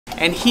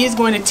and he is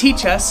going to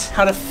teach us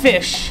how to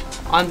fish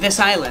on this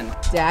island.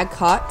 Dad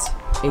caught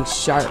a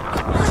shark.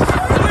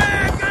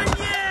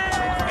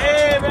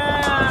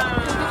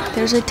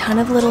 There's a ton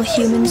of little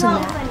humans in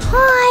that.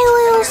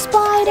 Hi, little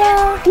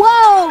spider.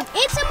 Whoa,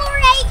 it's a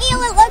moray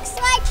eel, it looks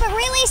like, but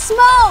really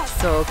small.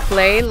 So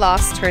Klai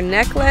lost her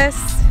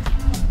necklace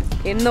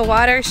in the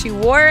water. She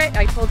wore it.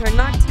 I told her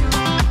not to.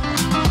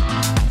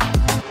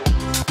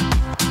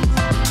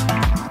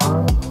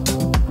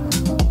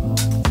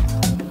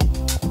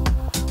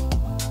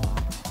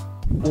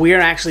 We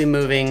are actually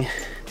moving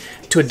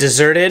to a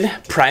deserted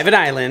private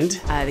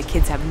island. The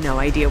kids have no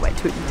idea what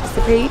to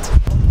anticipate.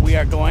 We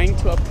are going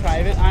to a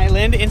private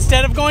island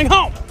instead of going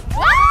home.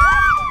 Woo!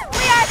 We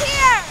are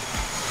here.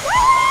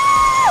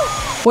 Woo!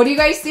 What do you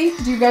guys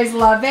think? Do you guys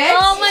love it?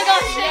 Oh my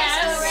gosh,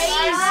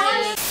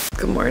 yes. Crazy.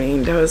 Good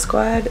morning, Doe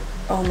Squad.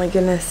 Oh my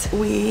goodness.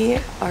 We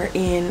are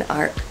in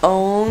our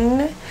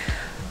own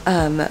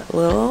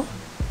little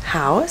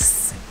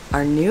house,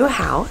 our new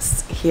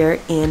house here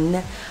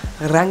in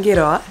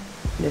Rangiroa.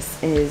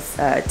 This is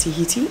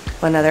Tahiti,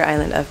 one other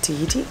island of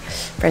Tahiti,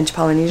 French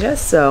Polynesia.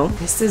 So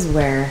this is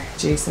where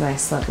Jase and I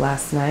slept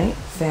last night.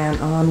 Fan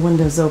on,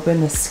 windows open,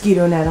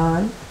 mosquito net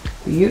on.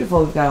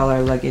 Beautiful, we've got all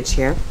our luggage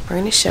here. We're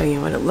gonna show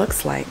you what it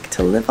looks like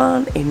to live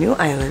on a new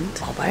island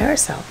all by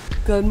ourselves.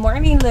 Good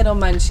morning, little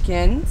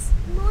munchkins.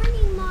 Good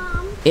morning,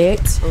 Mom.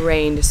 It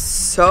rained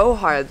so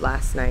hard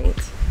last night.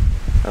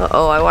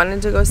 Uh-oh, I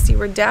wanted to go see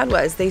where Dad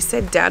was. They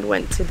said Dad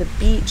went to the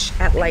beach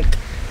at like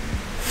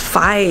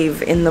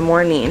 5 in the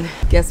morning.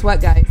 Guess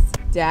what, guys?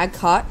 Dad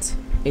caught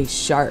a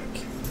shark.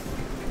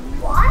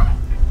 What?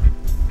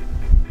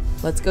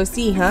 Let's go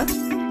see, huh?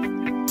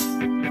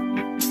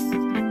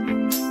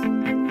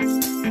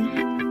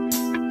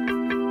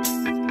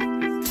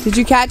 Did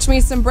you catch me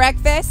some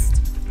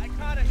breakfast? I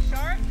caught a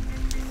shark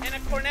and a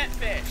cornet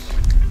fish.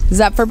 Is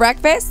that for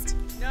breakfast?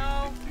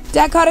 No.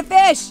 Dad caught a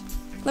fish.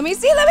 Let me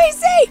see, let me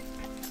see.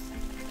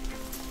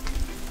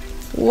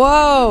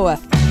 Whoa.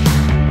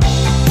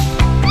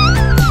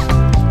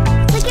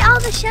 Look at all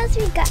the shells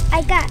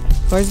I got.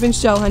 Cora's been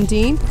shell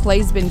hunting.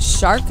 Klai's been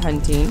shark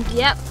hunting.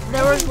 Yep,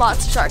 there were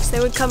lots of sharks. They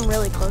would come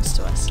really close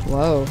to us.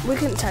 Whoa. We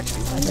couldn't touch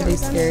them. Are they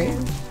scary?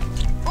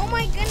 Oh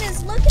my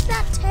goodness, look at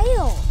that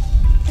tail.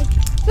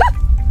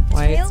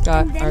 Wyatt's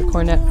got our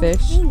cornet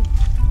fish.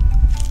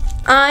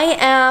 I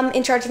am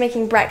in charge of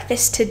making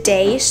breakfast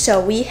today,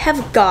 so we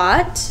have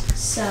got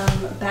some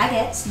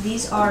baguettes.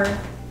 These are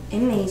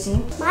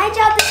amazing. My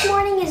job this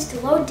morning is to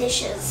load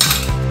dishes.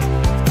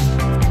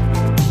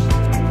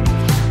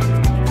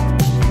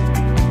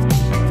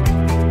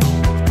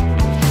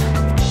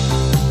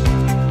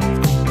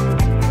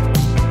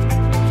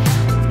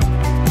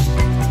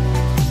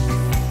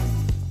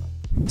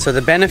 So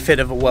the benefit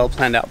of a well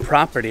planned out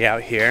property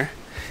out here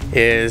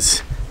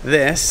is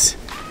this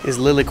is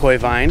lilikoi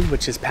vine,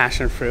 which is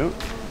passion fruit.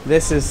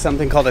 This is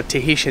something called a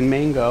Tahitian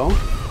mango,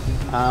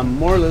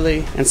 more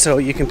lily. And so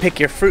you can pick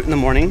your fruit in the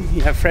morning.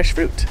 You have fresh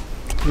fruit.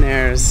 And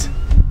there's,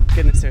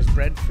 goodness, there's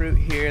breadfruit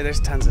here. There's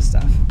tons of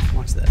stuff.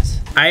 Watch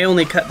this. I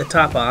only cut the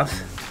top off.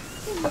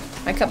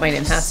 I cut mine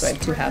in half, so I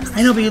have 2 halves.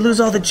 I know, but you lose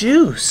all the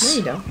juice. No,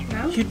 you don't.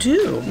 No? You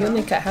do. You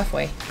only cut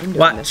halfway. I'm doing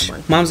Watch. this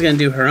one. Mom's gonna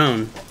do her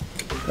own.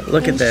 But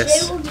look at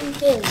this.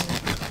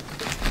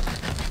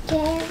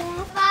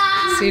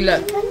 See,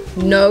 look,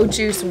 no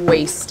juice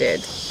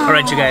wasted. All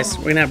right, you guys,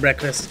 we're gonna have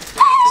breakfast.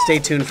 Stay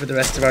tuned for the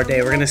rest of our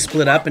day. We're gonna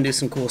split up and do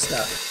some cool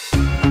stuff.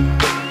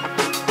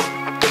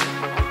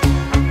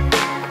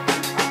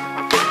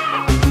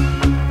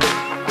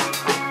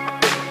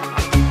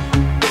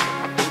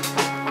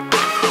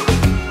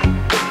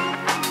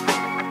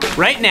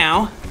 Right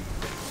now,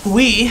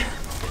 we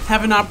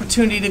have an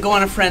opportunity to go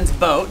on a friend's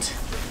boat,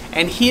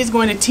 and he is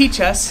going to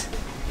teach us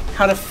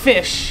how to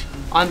fish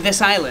on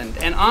this island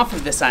and off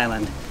of this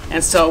island.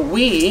 And so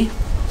we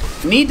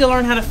need to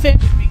learn how to fish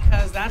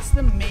because that's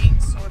the main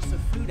source of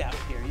food out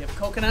here. You have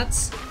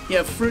coconuts, you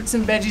have fruits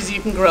and veggies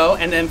you can grow,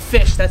 and then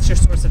fish, that's your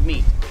source of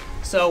meat.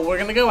 So we're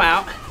gonna go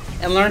out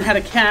and learn how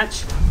to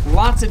catch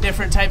lots of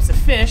different types of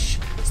fish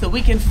so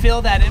we can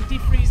fill that empty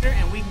freezer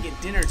and we can get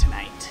dinner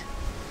tonight.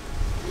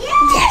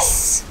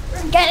 Yes!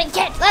 We're gonna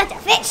catch lots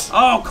of fish.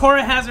 Oh,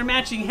 Cora has her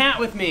matching hat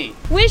with me.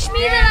 Wish me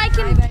that I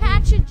can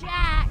catch a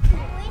jack.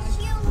 Wish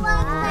you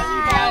luck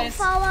that you don't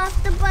fall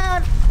off the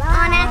boat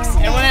on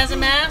accident. Everyone has a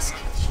mask?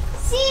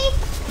 See?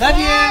 Love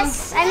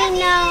Yes. I mean,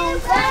 no.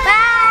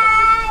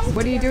 Bye!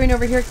 What are you doing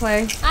over here,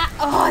 Klai?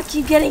 I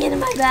keep getting it in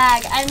my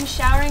bag. I'm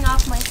showering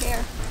off my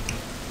hair.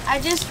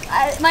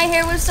 My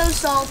hair was so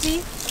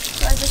salty,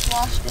 so I just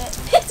washed it.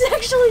 It's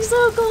actually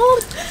so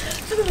cold.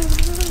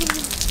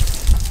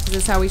 Is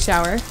this how we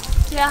shower?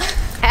 Yeah.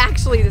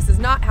 Actually, this is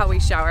not how we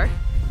shower.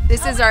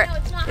 This is our no,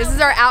 it's not this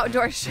is our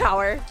outdoor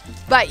shower.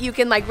 But you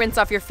can like rinse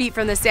off your feet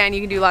from the sand.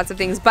 You can do lots of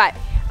things. But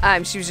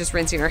she was just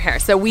rinsing her hair.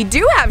 So we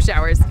do have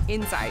showers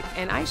inside,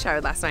 and I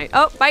showered last night.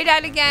 Oh, bye,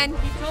 Dad again.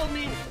 He told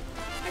me,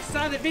 I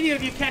saw the video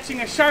of you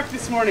catching a shark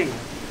this morning.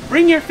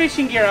 Bring your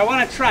fishing gear. I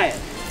want to try it.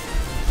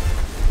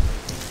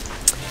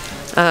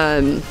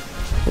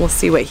 we'll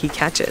see what he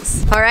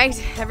catches. All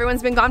right,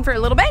 everyone's been gone for a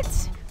little bit.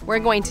 We're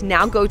going to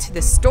now go to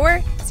the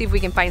store, see if we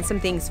can find some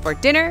things for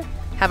dinner,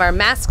 have our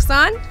masks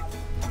on.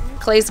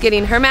 Klai's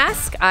getting her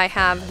mask, I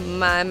have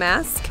my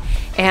mask.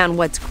 And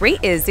what's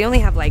great is they only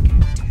have like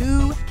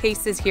 2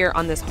 cases here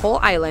on this whole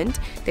island.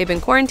 They've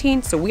been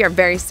quarantined, so we are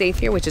very safe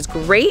here, which is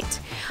great.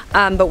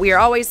 But we are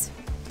always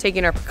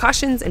taking our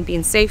precautions and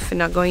being safe and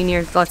not going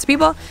near lots of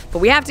people. But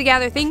we have to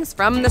gather things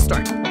from the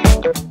store.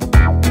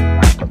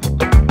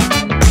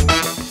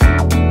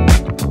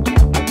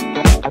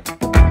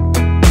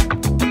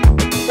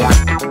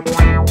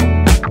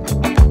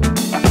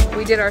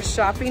 We did our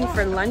shopping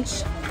for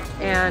lunch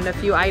and a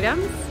few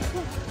items.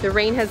 The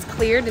rain has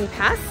cleared and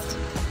passed.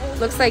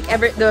 Looks like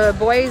the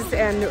boys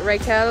and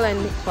Rykel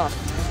and, well,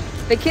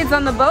 the kids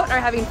on the boat are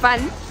having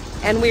fun.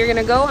 And we're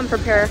gonna go and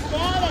prepare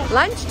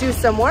lunch, do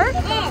some work.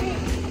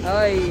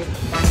 Oy.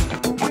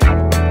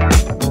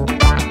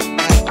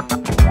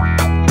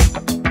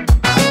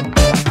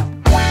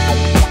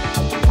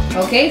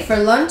 Okay, for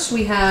lunch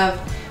we have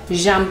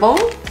jambon,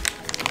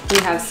 we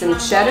have some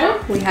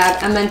cheddar, we have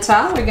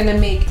emmental. We're gonna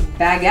make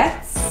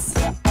baguettes.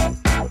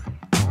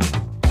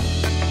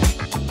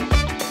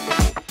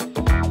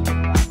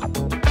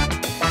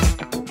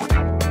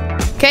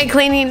 Okay,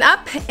 cleaning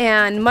up,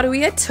 and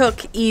Maria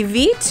took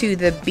Evie to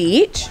the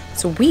beach.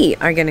 So we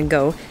are gonna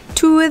go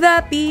to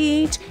the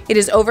beach. It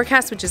is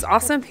overcast, which is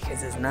awesome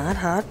because it's not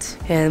hot.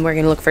 And we're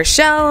gonna look for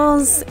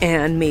shells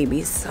and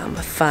maybe some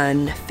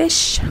fun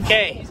fish.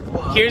 Okay,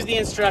 here's the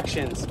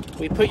instructions.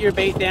 We put your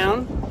bait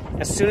down.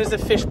 As soon as the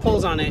fish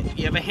pulls on it,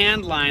 you have a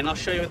hand line. I'll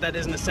show you what that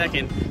is in a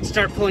second.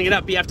 Start pulling it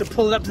up. You have to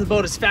pull it up to the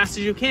boat as fast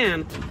as you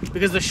can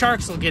because the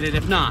sharks will get it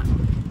if not.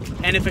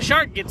 And if a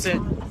shark gets it,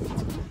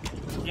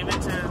 give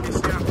it to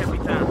Mr.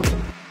 Capitán.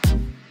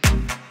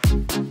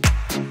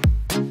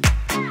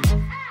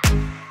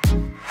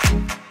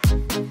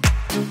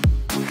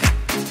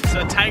 So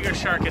a tiger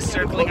shark is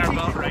circling our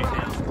boat right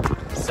now.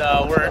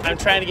 So I'm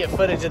trying to get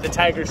footage of the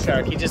tiger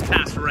shark. He just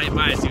passed right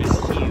by us. He was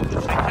huge.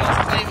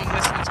 Rykel's claiming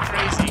this one's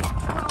crazy.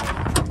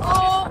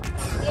 Oh,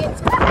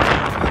 it's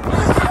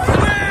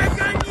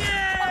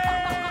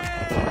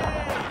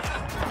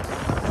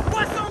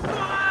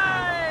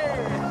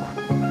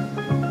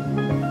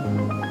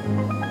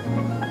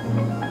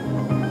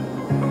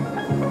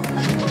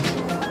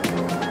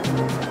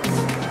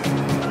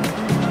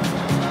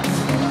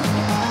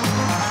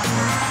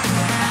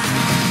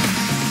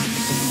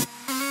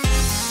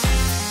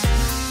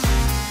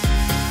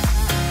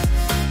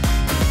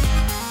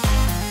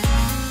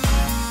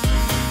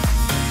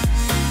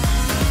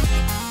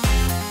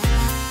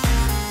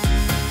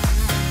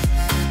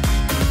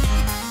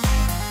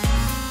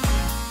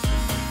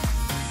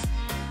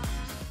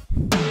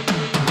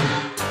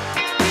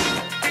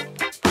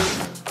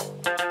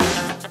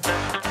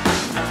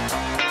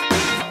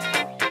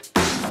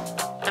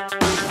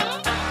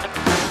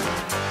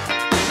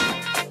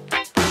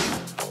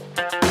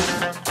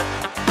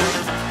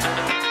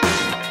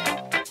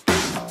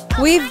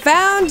We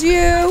found you!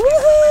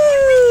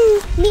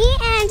 Woohoo! Me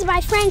and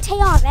my friend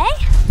Teave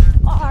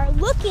are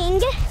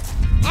looking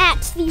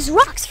at these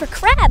rocks for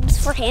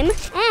crabs for him.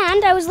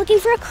 And I was looking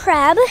for a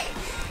crab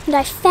and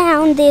I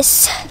found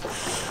this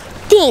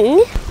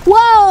thing.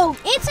 Whoa!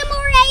 It's a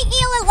moray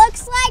eel, it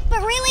looks like,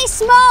 but really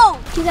small.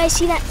 Do you guys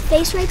see that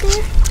face right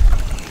there?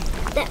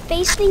 That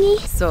face thingy?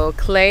 So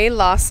Klai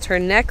lost her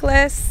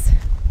necklace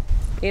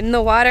in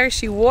the water.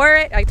 She wore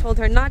it. I told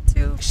her not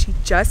to. She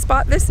just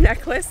bought this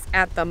necklace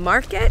at the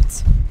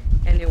market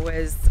and it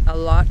was a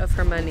lot of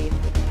her money.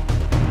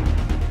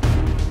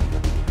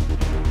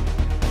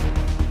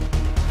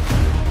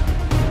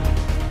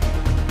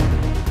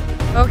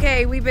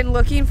 Okay, we've been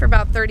looking for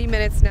about 30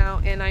 minutes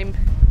now and I'm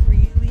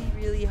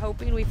really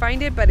hoping we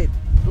find it, but it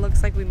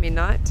looks like we may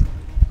not.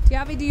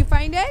 Tiavi, do you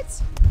find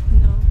it?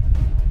 No.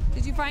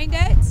 Did you find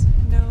it?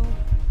 No.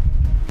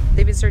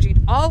 They've been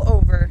searching all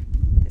over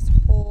this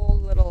whole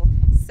little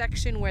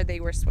section where they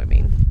were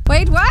swimming.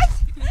 Wait, what?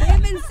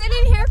 We've been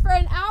sitting here for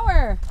an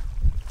hour.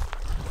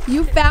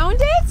 You found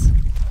it?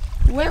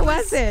 Where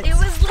was it? It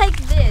was like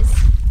this.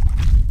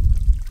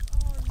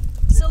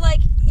 So like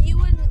you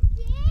wouldn't,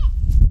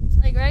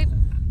 like right?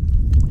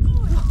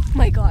 Oh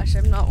my gosh,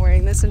 I'm not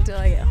wearing this until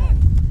I get home.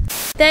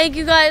 Thank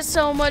you guys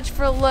so much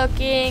for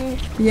looking.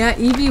 Yeah,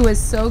 Evie was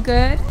so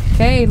good.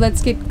 Okay,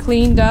 let's get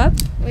cleaned up.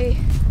 Wait.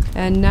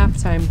 And nap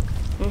time.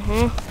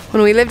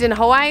 When we lived in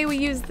Hawaii, we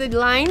used the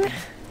line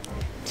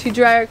to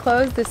dry our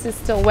clothes. This is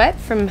still wet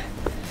from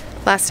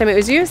last time it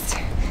was used.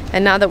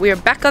 And now that we are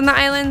back on the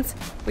islands,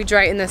 we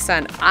dry it in the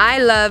sun. I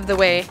love the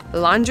way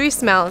laundry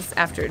smells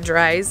after it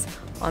dries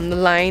on the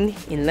line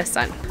in the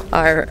sun.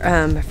 Our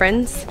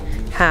friends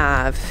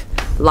have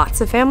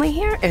lots of family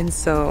here, and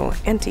so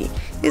Auntie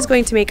is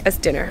going to make us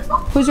dinner.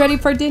 Who's ready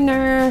for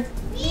dinner?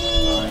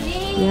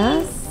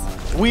 Yes?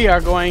 We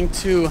are going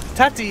to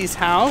Tati's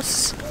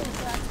house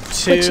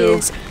to Which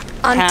is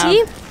Auntie?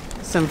 have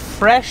some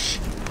fresh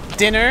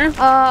dinner.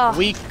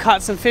 We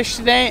caught some fish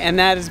today and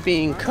that is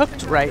being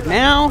cooked right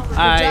now. Good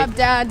job,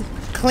 Dad.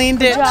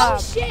 cleaned it,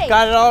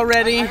 got it all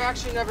ready. I've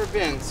actually never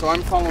been, so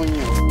I'm following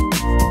you.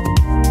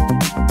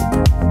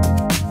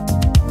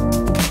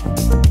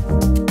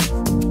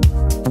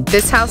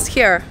 This house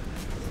here,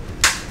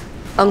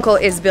 Uncle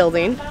is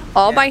building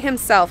all by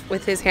himself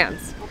with his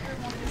hands.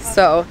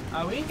 So,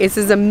 this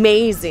is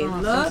amazing.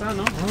 Look.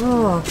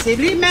 Oh, this is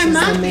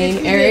the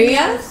main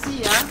area.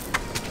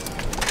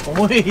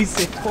 Oui,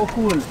 c'est trop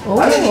cool.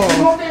 Oh.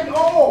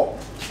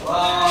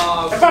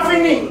 C'est pas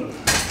fini.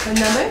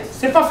 Another?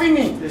 C'est pas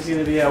fini. There's going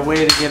to be a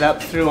way to get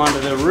up through onto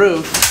the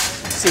roof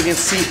so you can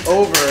see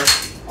over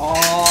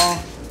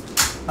all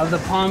of the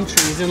palm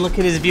trees and look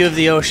at his view of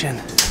the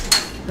ocean.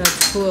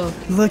 That's cool.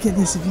 Look at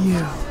this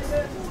view.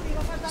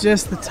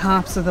 Just the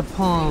tops of the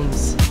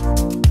palms.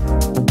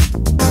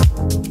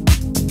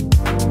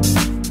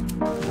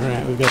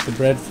 Alright, we've got the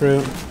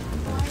breadfruit,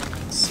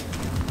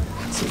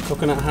 some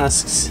coconut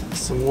husks,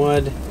 some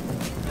wood.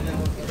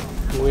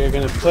 We are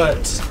going to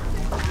put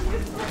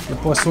the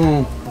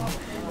poisson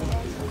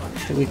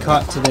that we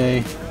caught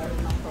today.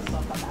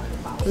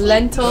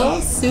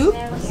 Lentil soup.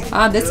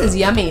 Ah, this is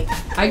yummy.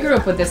 I grew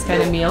up with this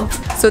kind of meal.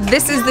 So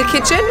this is the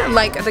kitchen,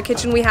 like the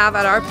kitchen we have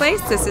at our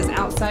place. This is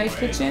outside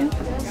kitchen.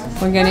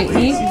 We're gonna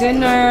eat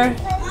dinner.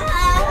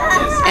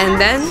 And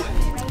then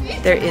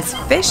there is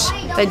fish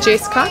that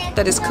Jase caught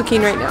that is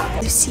cooking right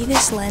now. You see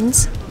this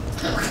lens?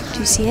 Do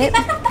you see it?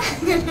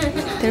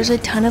 There's a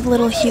ton of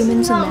little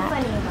humans in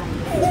that.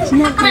 Isn't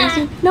that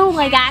crazy? No,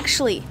 like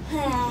actually.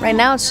 Right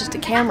now it's just a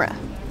camera.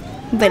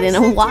 But in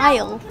a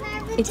while,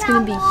 it's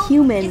gonna be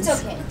humans.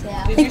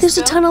 Like there's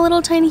a ton of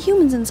little tiny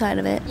humans inside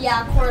of it.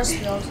 Yeah, Cora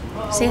spilled.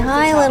 Say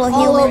hi, little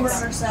humans.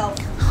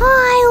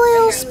 Hi,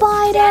 little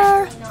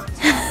spider.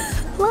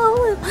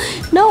 Hello.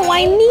 No,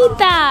 I need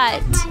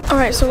that.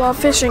 Alright, so while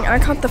fishing, I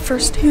caught the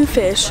first 2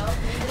 fish.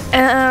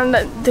 And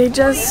they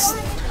just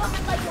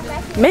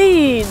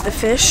made the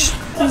fish.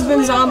 He's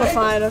been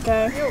zombified,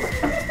 okay?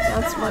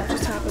 That's what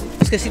just happened.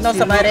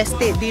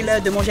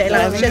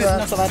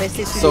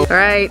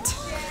 Alright.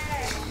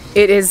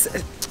 It is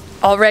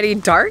already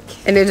dark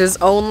and it is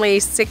only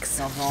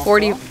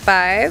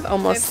 6:45,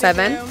 almost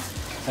 7.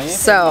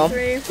 So,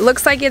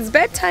 looks like it's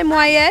bedtime,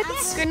 Wyatt.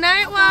 Good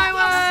night,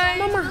 Wyatt.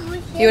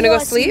 You wanna go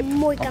sleep?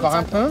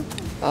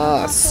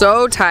 Oh,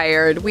 so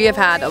tired. We have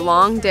had a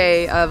long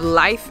day of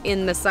life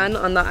in the sun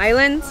on the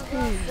islands,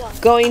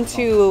 going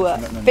to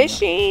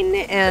fishing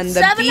and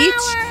the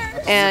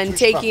beach and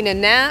taking a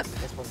nap.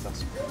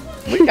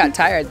 We got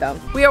tired though.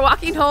 We are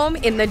walking home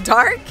in the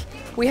dark.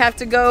 We have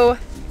to go,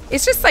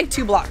 it's just like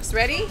 2 blocks.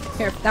 Ready?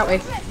 Here, that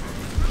way.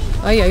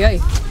 Ay, ay, ay.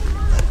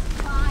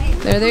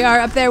 There they are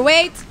up there.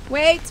 Wait,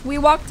 wait, we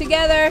walked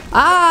together.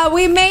 Ah,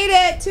 we made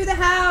it to the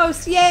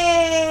house.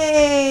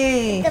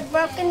 Yay! The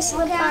broken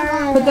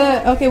slipper. Put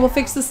the, okay, we'll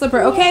fix the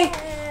slipper. Okay.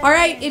 All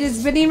right, it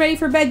is getting ready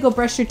for bed. Go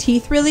brush your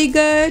teeth really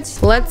good.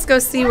 Let's go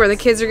see where the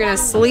kids are gonna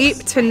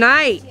sleep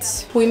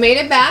tonight. We made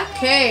it back.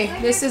 Okay,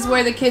 this is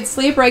where the kids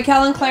sleep.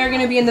 Rykel and Klai are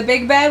gonna be in the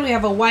big bed. We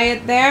have a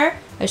Wyatt there,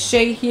 a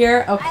Shae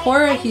here, a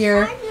Cora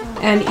here,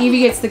 and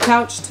Evie gets the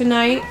couch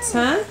tonight,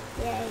 huh?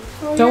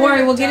 Don't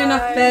worry, we'll get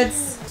enough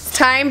beds. It's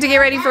time to get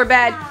ready for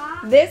bed.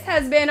 This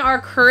has been our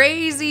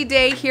crazy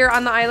day here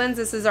on the islands.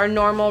 This is our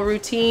normal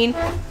routine.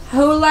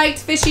 Who liked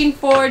fishing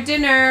for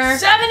dinner?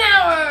 7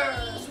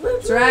 hours!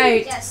 That's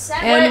right. Yes,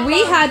 and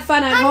we had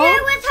fun at home.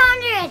 100 with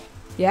 100.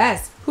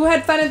 Yes. Who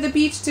had fun at the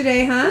beach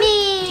today, huh?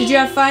 Me. Did you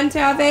have fun,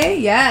 Tave?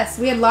 Yes,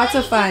 we had lots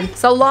of fun.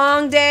 It's a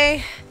long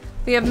day.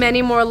 We have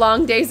many more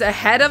long days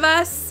ahead of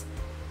us.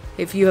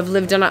 If you have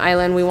lived on an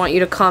island, we want you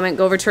to comment.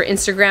 Go over to our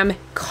Instagram.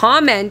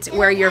 Comment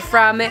where you're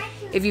from.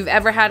 If you've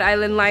ever had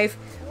island life.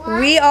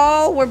 We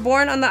all were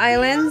born on the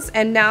islands,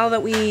 and now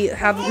that we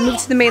have moved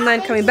to the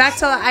mainland, coming back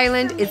to the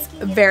island, it's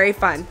very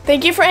fun.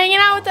 Thank you for hanging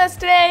out with us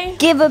today.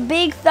 Give a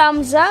big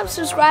thumbs up,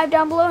 subscribe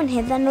down below, and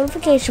hit that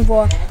notification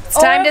bell. It's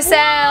time to say.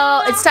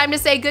 It's time to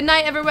say good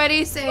night,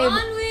 everybody. Say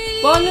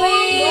bon nuit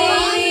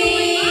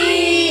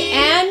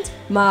and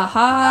mahalo.